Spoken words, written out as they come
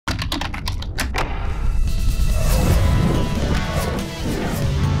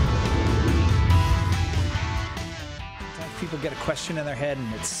get a question in their head,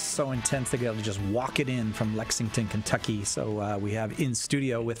 and it's so intense they get to just walk it in from Lexington, Kentucky. So we have in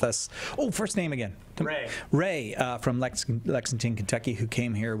studio with us, first name again. Ray. Ray from Lexington, Kentucky, who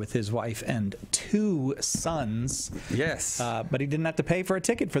came here with his wife and 2 sons. Yes. But he didn't have to pay for a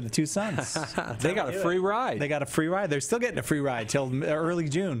ticket for the 2 sons. They got a free ride. They got a free ride. They're still getting a free ride till early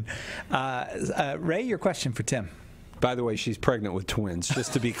June. Ray, your question for Tim. By the way, she's pregnant with twins,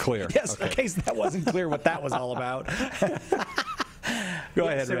 just to be clear. Yes, okay. In case that wasn't clear what that was all about. Go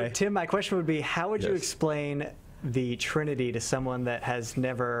ahead, so, Ray. Tim, my question would be, how would you explain the Trinity to someone that has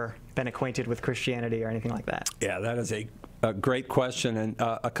never been acquainted with Christianity or anything like that? Yeah, that is a great question. And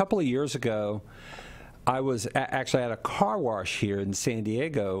a couple of years ago, I was actually at a car wash here in San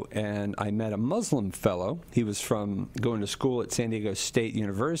Diego, and I met a Muslim fellow. He was from going to school at San Diego State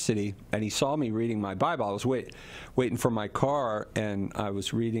University, and he saw me reading my Bible. I was waiting for my car, and I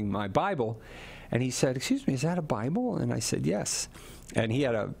was reading my Bible, and he said, "Excuse me, is that a Bible?" And I said, "Yes." And he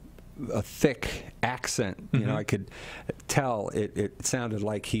had a thick accent. You know, I could tell it sounded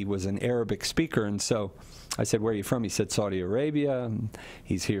like he was an Arabic speaker, and so I said, "Where are you from?" He said, "Saudi Arabia." And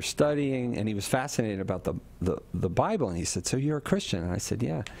he's here studying, and he was fascinated about the Bible. And he said, "So you're a Christian?" And I said,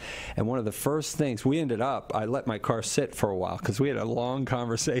 "Yeah." And one of the first things, I let my car sit for a while because we had a long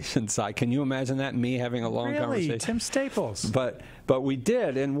conversation. So can you imagine that, me having a long conversation? Tim Staples. But we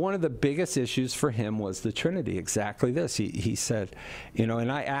did, and one of the biggest issues for him was the Trinity. Exactly this. He said, and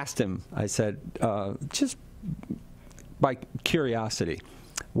I asked him, I said, just by curiosity,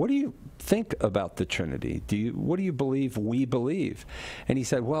 what do you think about the Trinity? What do you believe we believe? And he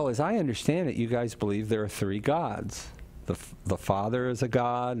said, well, as I understand it, you guys believe there are 3 gods. The Father is a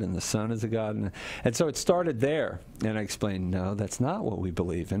God, and the Son is a God. And so it started there. And I explained, no, that's not what we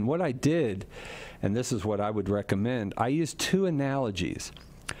believe. And what I did, and this is what I would recommend, I used 2 analogies.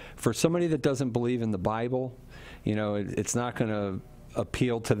 For somebody that doesn't believe in the Bible, it's not going to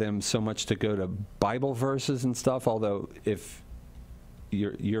appeal to them so much to go to Bible verses and stuff, although if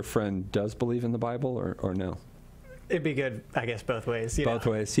your friend does believe in the Bible or no? It'd be good, I guess, both ways. Both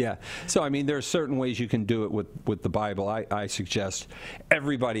ways, yeah. So, I mean, there are certain ways you can do it with the Bible. I suggest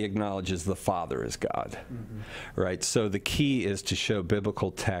everybody acknowledges the Father is God, right? So the key is to show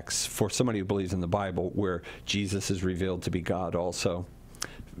biblical texts for somebody who believes in the Bible where Jesus is revealed to be God also.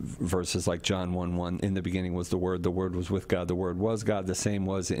 Verses like John 1:1, in the beginning was the Word was with God, the Word was God, the same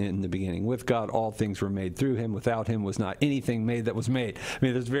was in the beginning with God, all things were made through Him, without Him was not anything made that was made. I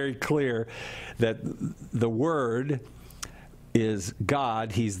mean, it's very clear that the Word is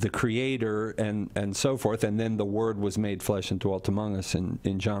God, He's the Creator, and so forth, and then the Word was made flesh and dwelt among us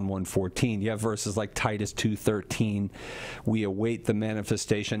in John 1:14. You have verses like Titus 2:13, we await the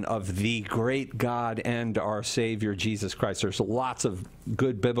manifestation of the great God and our Savior Jesus Christ. There's lots of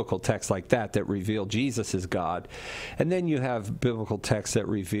good biblical texts like that reveal Jesus is God. And then you have biblical texts that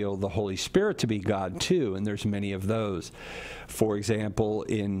reveal the Holy Spirit to be God too, and there's many of those. For example,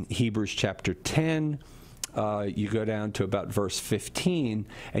 in Hebrews chapter 10, you go down to about verse 15,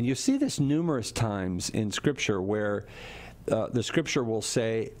 and you see this numerous times in Scripture where the Scripture will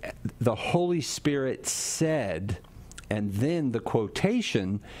say, the Holy Spirit said, and then the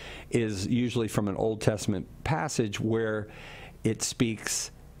quotation is usually from an Old Testament passage where it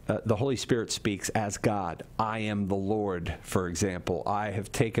speaks, the Holy Spirit speaks as God. I am the Lord, for example. I have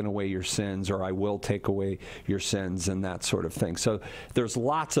taken away your sins, or I will take away your sins, and that sort of thing. So there's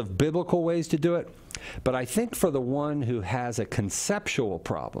lots of biblical ways to do it. But I think for the one who has a conceptual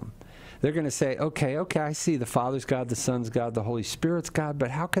problem, they're going to say, okay, I see the Father's God, the Son's God, the Holy Spirit's God, but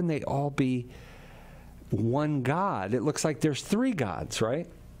how can they all be one God? It looks like there's 3 gods, right?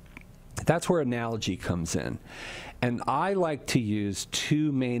 That's where analogy comes in. And I like to use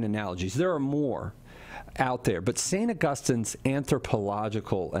 2 main analogies. There are more out there, but St. Augustine's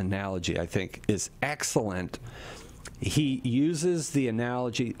anthropological analogy, I think, is excellent. He uses the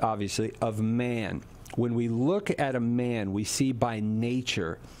analogy, obviously, of man. When we look at a man, we see by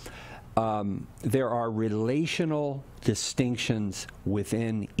nature there are relational distinctions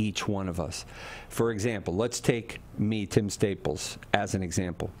within each one of us. For example, let's take me, Tim Staples, as an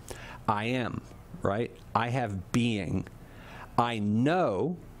example. I am, right? I have being. I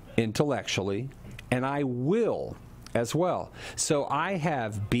know intellectually, and I will as well. So I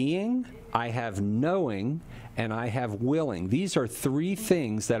have being, I have knowing, and I have willing. These are 3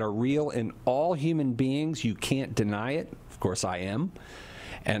 things that are real in all human beings. You can't deny it. Of course, I am.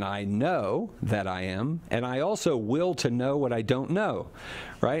 And I know that I am. And I also will to know what I don't know.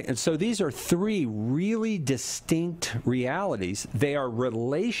 Right? And so these are 3 really distinct realities. They are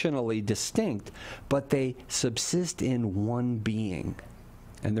relationally distinct, but they subsist in one being.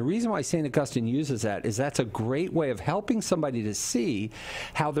 And the reason why St. Augustine uses that is that's a great way of helping somebody to see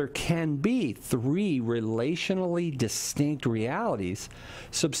how there can be three relationally distinct realities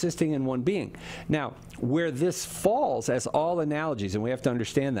subsisting in one being. Now, where this falls, as all analogies, and we have to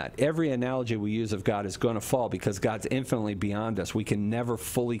understand that, every analogy we use of God is going to fall because God's infinitely beyond us. We can never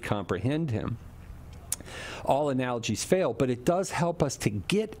fully comprehend him. All analogies fail, but it does help us to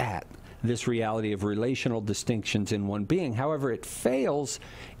get at this reality of relational distinctions in one being. However, it fails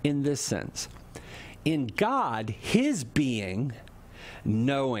in this sense. In God, his being,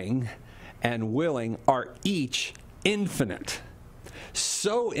 knowing, and willing are each infinite.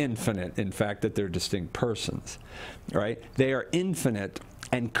 So infinite, in fact, that they're distinct persons, right? They are infinite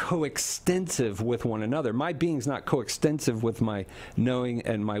and coextensive with one another. My being's not coextensive with my knowing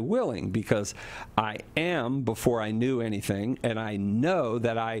and my willing, because I am before I knew anything, and I know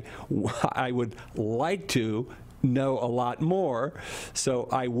that I would like to know a lot more. So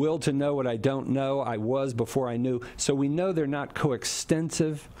I will to know what I don't know. I was before I knew. So we know they're not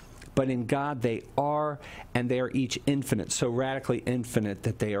coextensive, but in God they are, and they are each infinite, so radically infinite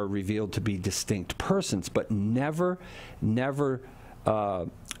that they are revealed to be distinct persons, but never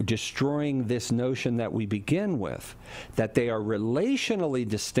destroying this notion that we begin with, that they are relationally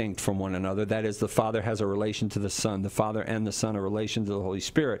distinct from one another. That is, the Father has a relation to the Son, the Father and the Son a relation to the Holy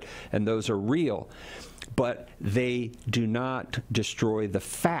Spirit, and those are real. But they do not destroy the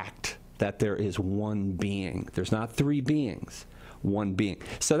fact that there is one being. There's not three beings, one being.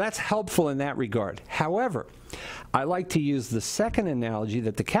 So that's helpful in that regard. However, I like to use the second analogy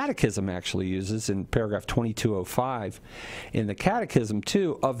that the Catechism actually uses in paragraph 2205 in the Catechism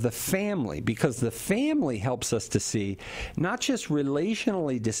too, of the family, because the family helps us to see not just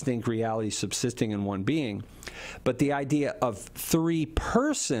relationally distinct realities subsisting in one being, but the idea of three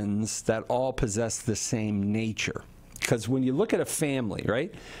persons that all possess the same nature. Because when you look at a family,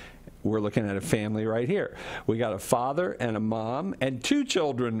 right? We're looking at a family right here. We got a father and a mom and two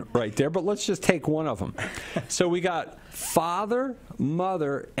children right there, but let's just take one of them. So we got father,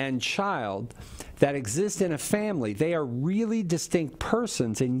 mother, and child that exist in a family. They are really distinct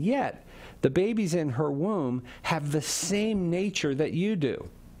persons, and yet the babies in her womb have the same nature that you do.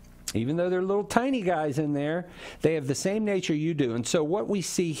 Even though they're little tiny guys in there, they have the same nature you do. And so what we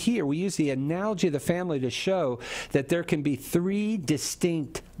see here, we use the analogy of the family to show that there can be three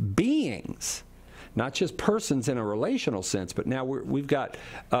distinct beings, not just persons in a relational sense, but now we've got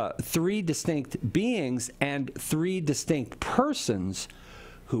three distinct beings and three distinct persons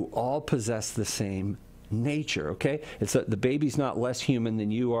who all possess the same nature, okay? It's the baby's not less human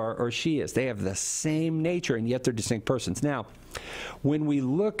than you are or she is. They have the same nature, and yet they're distinct persons. Now, when we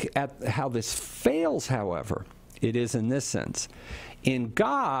look at how this fails, however, it is in this sense. In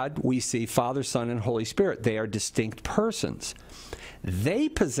God, we see Father, Son, and Holy Spirit. They are distinct persons. They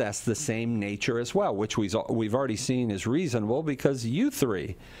possess the same nature as well, which we've already seen is reasonable because you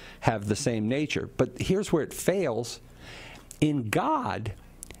three have the same nature. But here's where it fails. In God,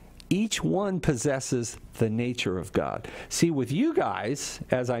 each one possesses the nature of God. See, with you guys,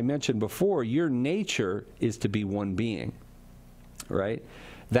 as I mentioned before, your nature is to be one being, right?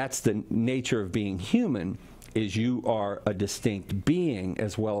 That's the nature of being human, is you are a distinct being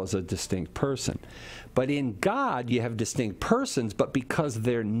as well as a distinct person. But in God, you have distinct persons, but because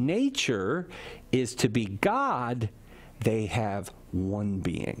their nature is to be God, they have one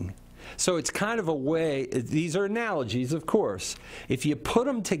being. So it's kind of a way, these are analogies, of course. If you put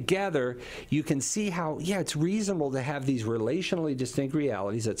them together, you can see how, yeah, it's reasonable to have these relationally distinct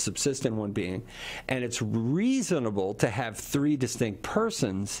realities that subsist in one being, and it's reasonable to have three distinct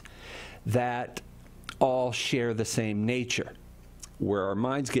persons that all share the same nature. Where our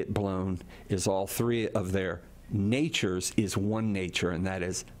minds get blown is all three of their natures is one nature, and that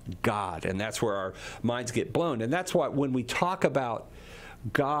is God. And that's where our minds get blown. And that's why when we talk about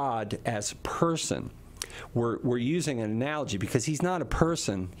God as person, we're using an analogy, because he's not a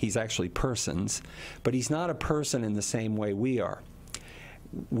person, he's actually persons, but he's not a person in the same way we are.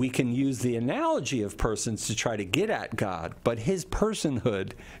 We can use the analogy of persons to try to get at God, but his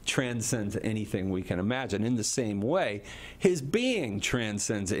personhood transcends anything we can imagine. In the same way, his being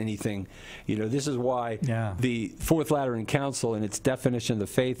transcends anything. You know, this is why the Fourth Lateran Council, in its definition of the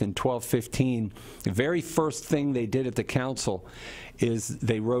faith in 1215, the very first thing they did at the council is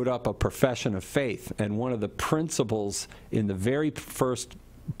they wrote up a profession of faith. And one of the principles in the very first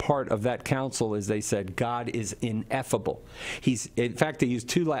part of that council is they said God is ineffable. In fact, they used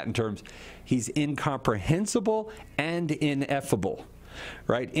two Latin terms. He's incomprehensible and ineffable,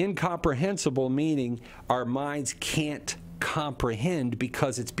 right? Incomprehensible meaning our minds can't comprehend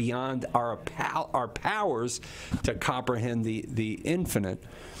because it's beyond our powers to comprehend the infinite.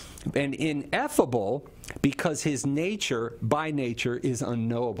 And ineffable because his nature, by nature, is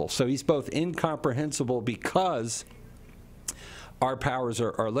unknowable. So he's both incomprehensible because our powers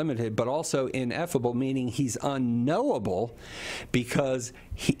are limited, but also ineffable, meaning he's unknowable because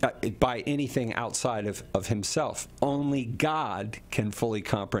by anything outside of himself. Only God can fully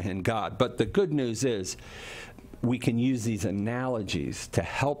comprehend God. But the good news is we can use these analogies to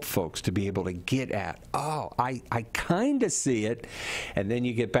help folks to be able to get at, oh, I kind of see it. And then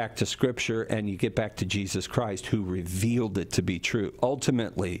you get back to Scripture and you get back to Jesus Christ, who revealed it to be true.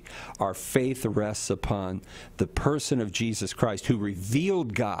 Ultimately, our faith rests upon the person of Jesus Christ, who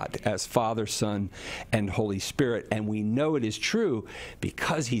revealed God as Father, Son, and Holy Spirit. And we know it is true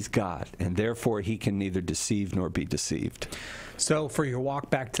because he's God, and therefore he can neither deceive nor be deceived. So for your walk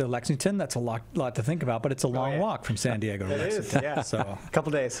back to Lexington, that's a lot to think about, but it's a long walk from San Diego to Lexington. It is, yeah. So a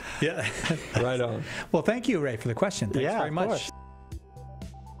couple days. Yeah. Right on. Well, thank you, Ray, for the question. Thanks very much. Of course.